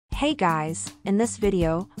Hey guys, in this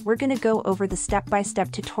video, we're gonna go over the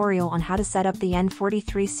step-by-step tutorial on how to set up the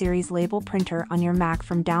N43 series label printer on your Mac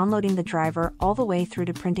from downloading the driver all the way through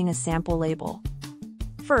to printing a sample label.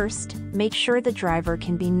 First, make sure the driver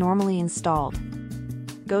can be normally installed.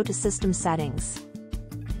 Go to System Settings.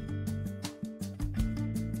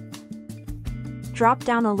 Drop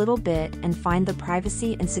down a little bit and find the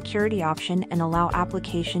Privacy and Security option and allow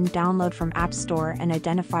application download from App Store and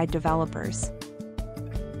identified developers.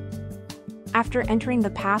 After entering the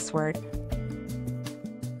password,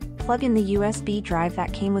 plug in the USB drive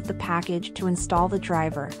that came with the package to install the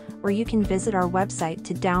driver, or you can visit our website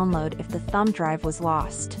to download if the thumb drive was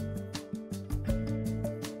lost.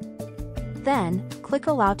 Then, click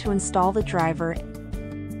Allow to install the driver.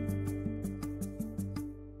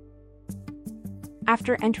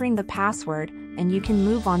 After entering the password, and you can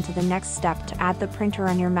move on to the next step to add the printer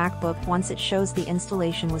on your MacBook once it shows the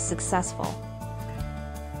installation was successful.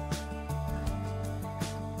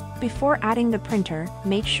 Before adding the printer,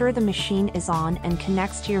 make sure the machine is on and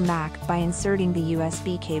connects to your Mac by inserting the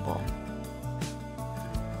USB cable.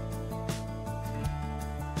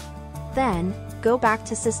 Then, go back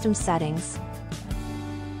to System Settings.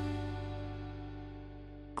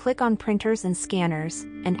 Click on Printers and Scanners,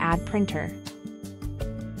 and add Printer.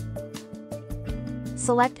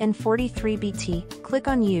 Select N43BT, click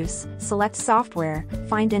on Use, select Software,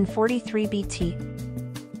 find N43BT,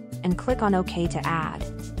 and click on OK to add.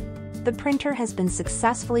 The printer has been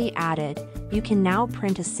successfully added. You can now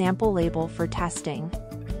print a sample label for testing.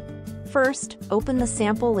 First, open the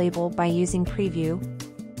sample label by using Preview.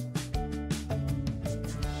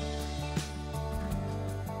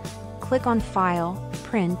 Click on File,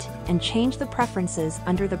 Print, and change the preferences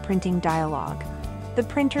under the printing dialog. The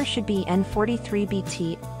printer should be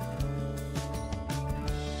N43BT,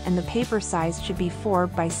 and the paper size should be 4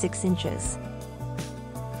 by 6 inches.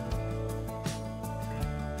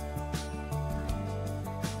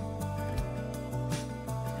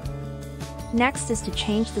 Next is to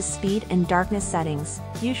change the speed and darkness settings.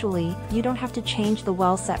 Usually, you don't have to change the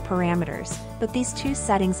well-set parameters, but these two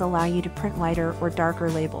settings allow you to print lighter or darker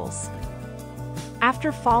labels.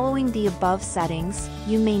 After following the above settings,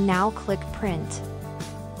 you may now click Print.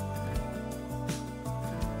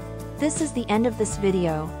 This is the end of this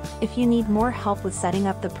video. If you need more help with setting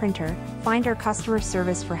up the printer, find our customer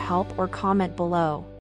service for help or comment below.